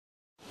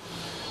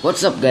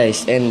What's up,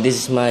 guys? And this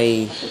is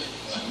my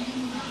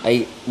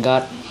I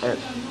got a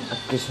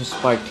Christmas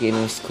party in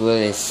my school.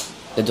 Is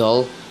the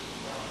doll.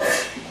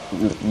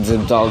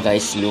 The doll,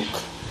 guys. Look,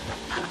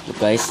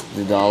 guys,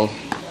 the doll,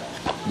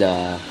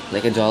 the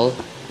like a doll.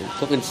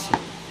 Look at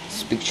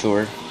this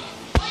picture.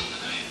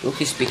 Look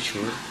his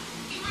picture.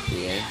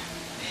 Yeah.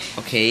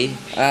 Okay.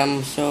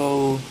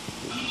 So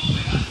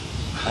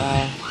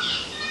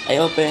I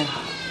open.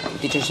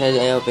 Teacher said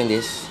I open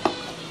this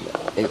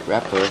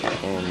wrapper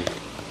and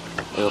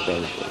I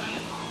opened it.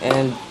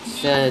 And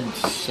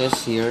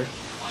says here.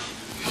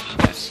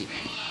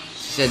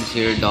 Said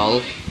here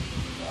doll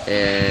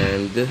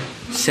and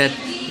said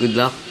good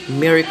luck,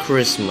 Merry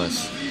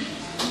Christmas.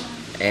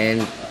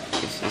 And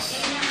this is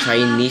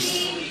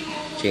Chinese.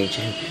 Change.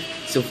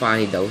 So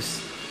funny, those.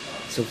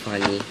 So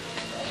funny.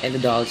 And the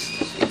dolls,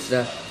 it's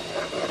the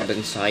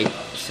inside.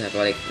 It's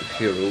like a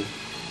hero,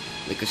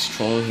 like a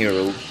strong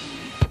hero.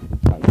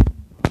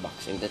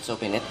 Boxing. Let's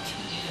open it.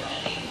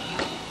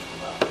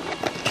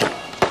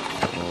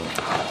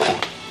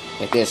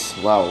 Like this.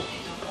 Wow.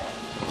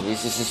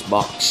 This is his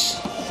box.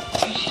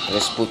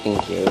 Let's put in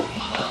here.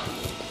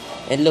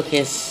 And look,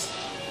 it's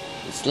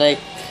like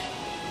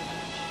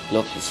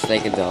it's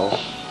like a doll.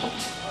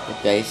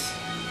 Look, guys.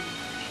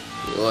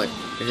 What?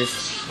 This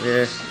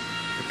is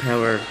the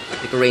power,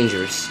 like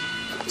Rangers.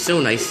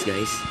 So nice,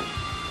 guys.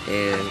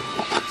 And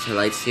it's a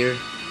lights here.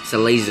 It's a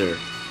laser.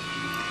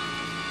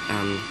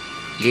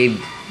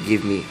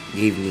 Give me.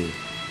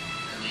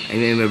 I'm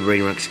in my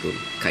brain rock school.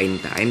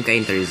 Kainta. I'm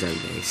Kainta Rizal,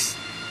 guys.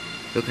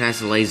 Look,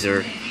 has a laser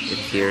in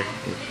here.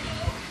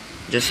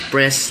 Just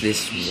press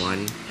this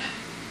one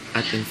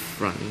at in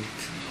front.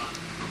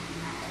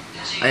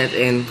 At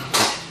in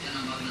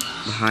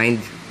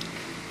behind.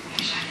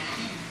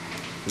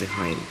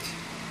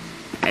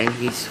 And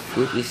his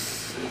foot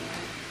is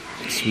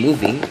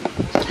moving.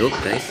 Look,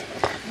 guys.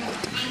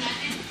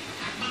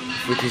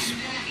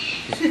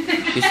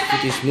 His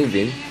foot is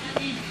moving.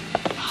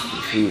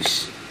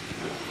 Shoes.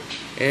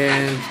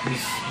 And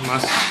his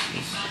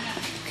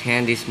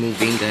hand is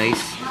moving,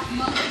 guys.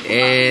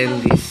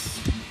 And this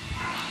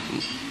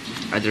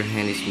other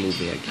hand is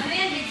moving again.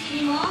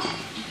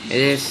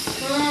 It is,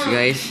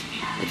 guys.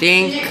 I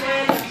think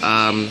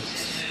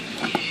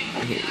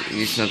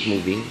he's not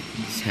moving.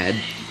 His head.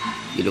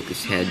 You look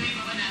his head,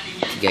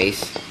 guys.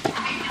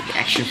 The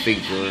action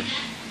figures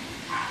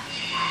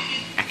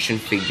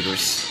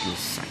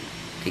inside.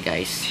 Okay,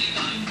 guys.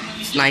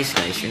 It's nice,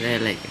 guys, and I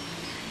like it.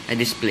 I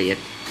display it.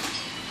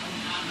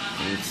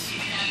 And it's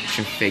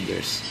action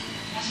figures.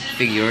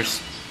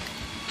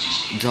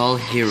 Doll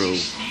hero.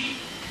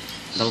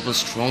 Doll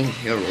strong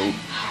hero.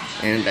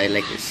 And I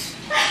like this.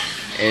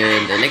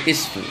 And I like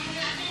this food.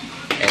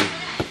 And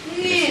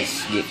this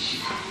is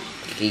gift.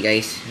 Okay,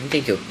 guys.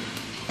 Thank you.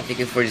 Thank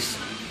you for this.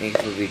 Thank you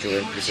for the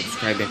video. Please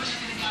subscribe and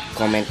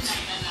comment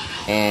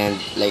and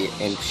like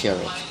and share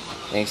it.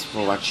 Thanks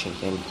for watching.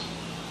 And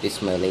this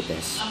is my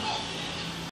latest.